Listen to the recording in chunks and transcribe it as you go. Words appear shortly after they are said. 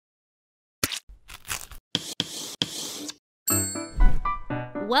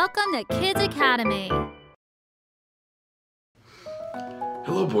Welcome to Kids Academy.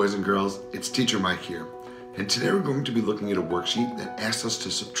 Hello boys and girls, it's Teacher Mike here, and today we're going to be looking at a worksheet that asks us to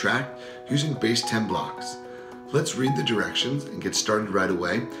subtract using base 10 blocks. Let's read the directions and get started right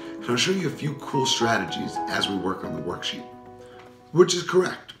away, and I'll show you a few cool strategies as we work on the worksheet. Which is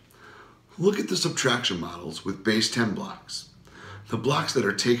correct. Look at the subtraction models with base 10 blocks. The blocks that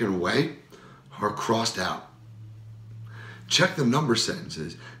are taken away are crossed out. Check the number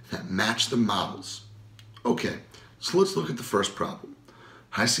sentences that match the models. Okay, so let's look at the first problem.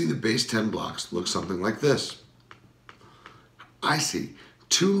 I see the base 10 blocks look something like this. I see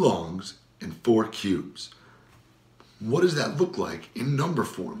 2 longs and 4 cubes. What does that look like in number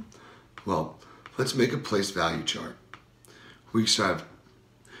form? Well, let's make a place value chart. We have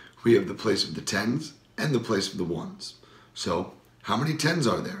the place of the tens and the place of the ones. So, how many tens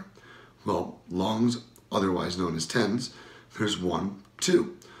are there? Well, longs, otherwise known as tens, there's 1,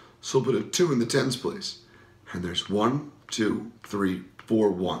 2. So we'll put a 2 in the tens place. And there's 1, 2, 3,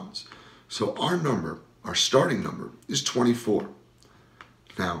 4 ones. So our starting number is 24.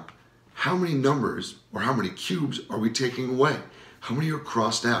 Now, how many numbers or how many cubes are we taking away? How many are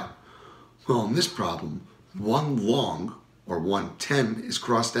crossed out? Well, in this problem, 1 long or 1 10 is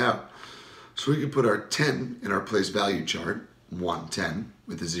crossed out. So we could put our 10 in our place value chart, 1 10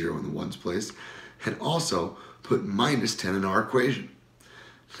 with a 0 in the ones place, and also put minus 10 in our equation.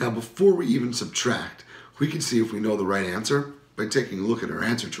 Now before we even subtract, we can see if we know the right answer by taking a look at our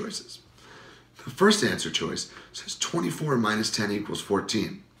answer choices. The first answer choice says 24 minus 10 equals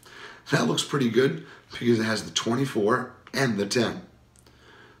 14. That looks pretty good because it has the 24 and the 10.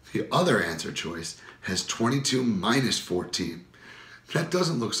 The other answer choice has 22 minus 14. That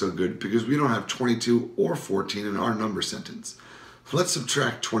doesn't look so good because we don't have 22 or 14 in our number sentence. Let's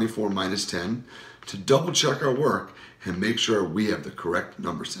subtract 24 minus 10 to double check our work and make sure we have the correct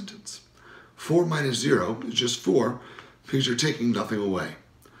number sentence. 4 minus 0 is just 4 because you're taking nothing away.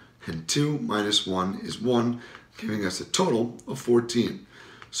 And 2 minus 1 is 1, giving us a total of 14.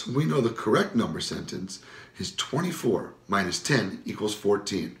 So we know the correct number sentence is 24 minus 10 equals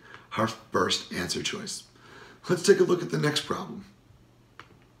 14, our first answer choice. Let's take a look at the next problem.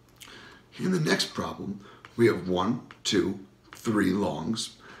 In the next problem, we have 1, 2, 3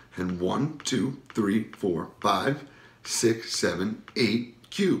 longs, and 1, 2, 3, 4, 5, 6, 7, 8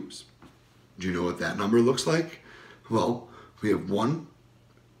 cubes. Do you know what that number looks like? Well, we have 1,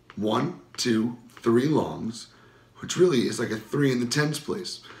 2, 3 longs, which really is like a 3 in the tens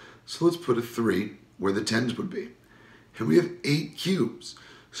place. So let's put a 3 where the tens would be. And we have 8 cubes,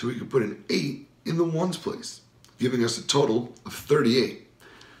 so we could put an 8 in the ones place, giving us a total of 38.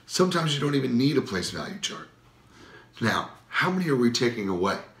 Sometimes you don't even need a place value chart. Now, how many are we taking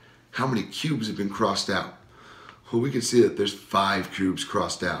away? How many cubes have been crossed out? Well, we can see that there's 5 cubes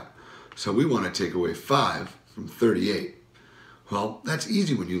crossed out. So we want to take away 5 from 38. Well, that's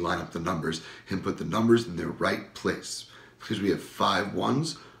easy when you line up the numbers and put the numbers in their right place. Because we have 5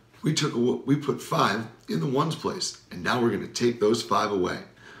 ones, we put 5 in the ones place, and now we're going to take those 5 away.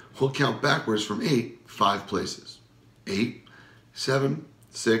 We'll count backwards from 8, 5 places. 8, 7,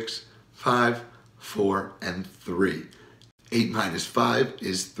 6, 5, 4, and 3. 8 minus 5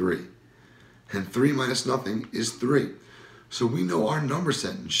 is 3. And 3 minus nothing is 3. So we know our number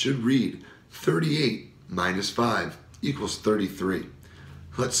sentence should read 38 minus 5 equals 33.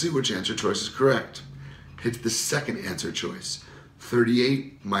 Let's see which answer choice is correct. It's the second answer choice.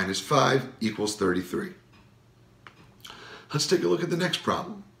 38 minus 5 equals 33. Let's take a look at the next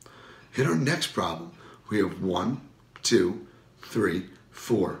problem. In our next problem, we have 1, 2, 3,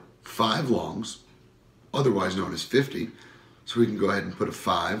 4, 5 longs, otherwise known as 50. So we can go ahead and put a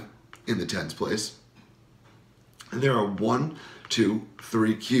 5 in the tens place. And there are 1, 2,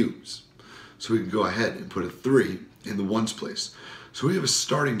 3 cubes. So we can go ahead and put a 3 in the ones place. So we have a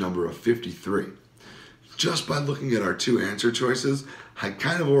starting number of 53. Just by looking at our 2 answer choices, I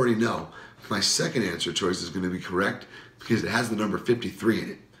kind of already know my second answer choice is going to be correct because it has the number 53 in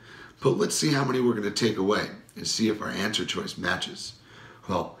it. But let's see how many we're going to take away and see if our answer choice matches.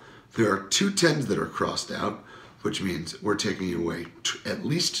 Well, there are 2 tens that are crossed out, which means we're taking away at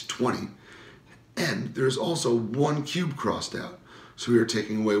least 20. And there's also 1 cube crossed out. So we are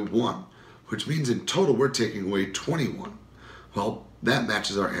taking away 1, which means in total we're taking away 21. Well, that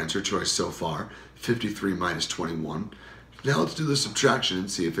matches our answer choice so far, 53 minus 21. Now let's do the subtraction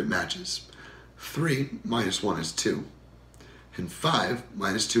and see if it matches. 3 minus 1 is 2. And 5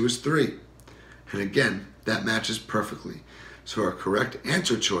 minus 2 is 3. And again, that matches perfectly. So our correct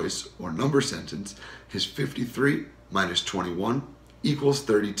answer choice or number sentence is 53 minus 21 equals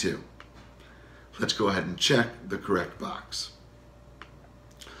 32. Let's go ahead and check the correct box.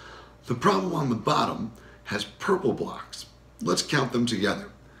 The problem on the bottom has purple blocks. Let's count them together.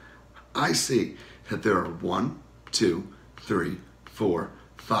 I see that there are 1, 2, 3, 4,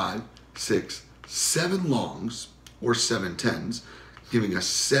 5, 6, 7 longs, or 7 tens, giving us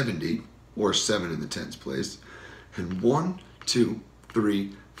 70, or 7 in the tens place, and 1, 2,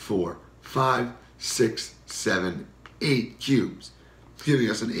 3, 4, 5, 6, 7, 8 cubes, giving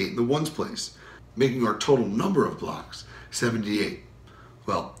us an 8 in the ones place, making our total number of blocks 78.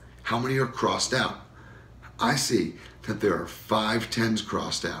 Well, how many are crossed out? I see that there are 5 tens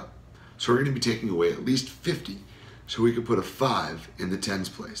crossed out. So we're going to be taking away at least 50. So we could put a 5 in the tens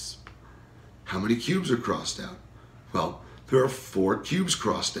place. How many cubes are crossed out? Well, there are 4 cubes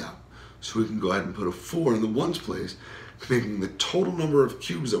crossed out. So we can go ahead and put a 4 in the ones place, making the total number of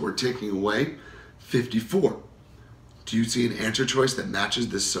cubes that we're taking away 54. Do you see an answer choice that matches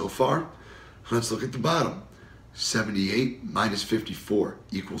this so far? Let's look at the bottom. 78 minus 54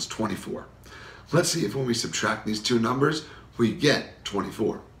 equals 24. Let's see if when we subtract these two numbers, we get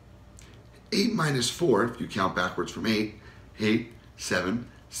 24. 8 minus 4, if you count backwards from 8, 8, 7,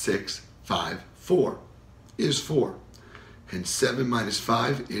 6, 5, 4 is 4. And 7 minus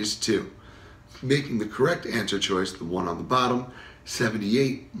 5 is 2. Making the correct answer choice, the one on the bottom,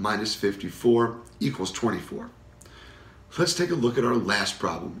 78 minus 54 equals 24. Let's take a look at our last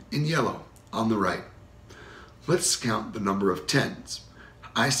problem in yellow on the right. Let's count the number of tens.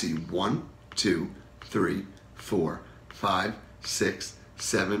 I see 1, 2, 3, 4, 5, 6,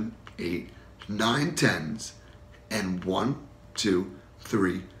 7, 8, 9 tens, and 1, 2,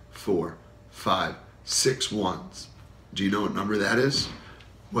 3, 4, 5, 6 ones. Do you know what number that is?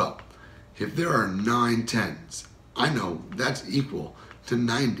 Well, if there are 9 tens, I know that's equal to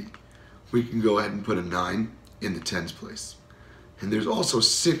 90. We can go ahead and put a 9 in the tens place. And there's also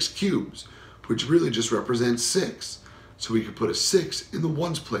 6 cubes, which really just represents 6. So we could put a 6 in the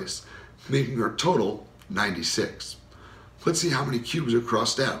ones place, making our total 96. Let's see how many cubes are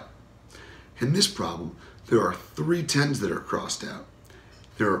crossed out. In this problem, there are 3 tens that are crossed out.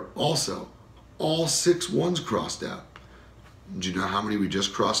 There are also all 6 ones crossed out. Do you know how many we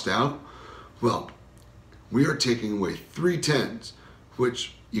just crossed out? Well, we are taking away 3 tens,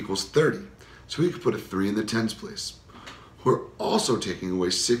 which equals 30. So we could put a 3 in the tens place. We're also taking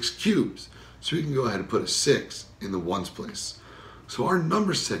away 6 cubes, so we can go ahead and put a 6 in the ones place. So our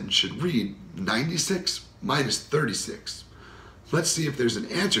number sentence should read 96 minus 36. Let's see if there's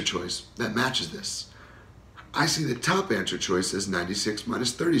an answer choice that matches this. I see the top answer choice as 96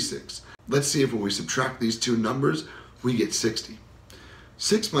 minus 36. Let's see if when we subtract these two numbers, we get 60.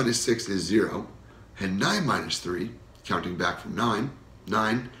 6 minus 6 is 0, and 9 minus 3, counting back from 9,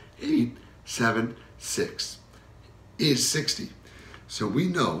 9, 8, 7, 6, is 60. So we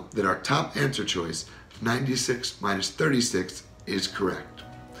know that our top answer choice, 96 minus 36, is correct.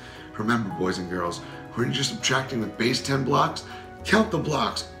 Remember, boys and girls, when you're subtracting with base 10 blocks, count the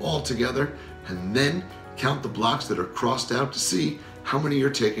blocks all together, and then count the blocks that are crossed out to see how many you're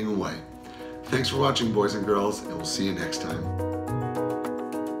taking away. Thanks for watching, boys and girls, and we'll see you next time.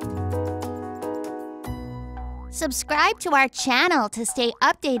 Subscribe to our channel to stay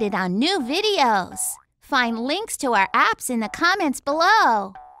updated on new videos. Find links to our apps in the comments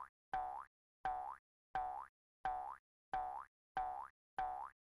below.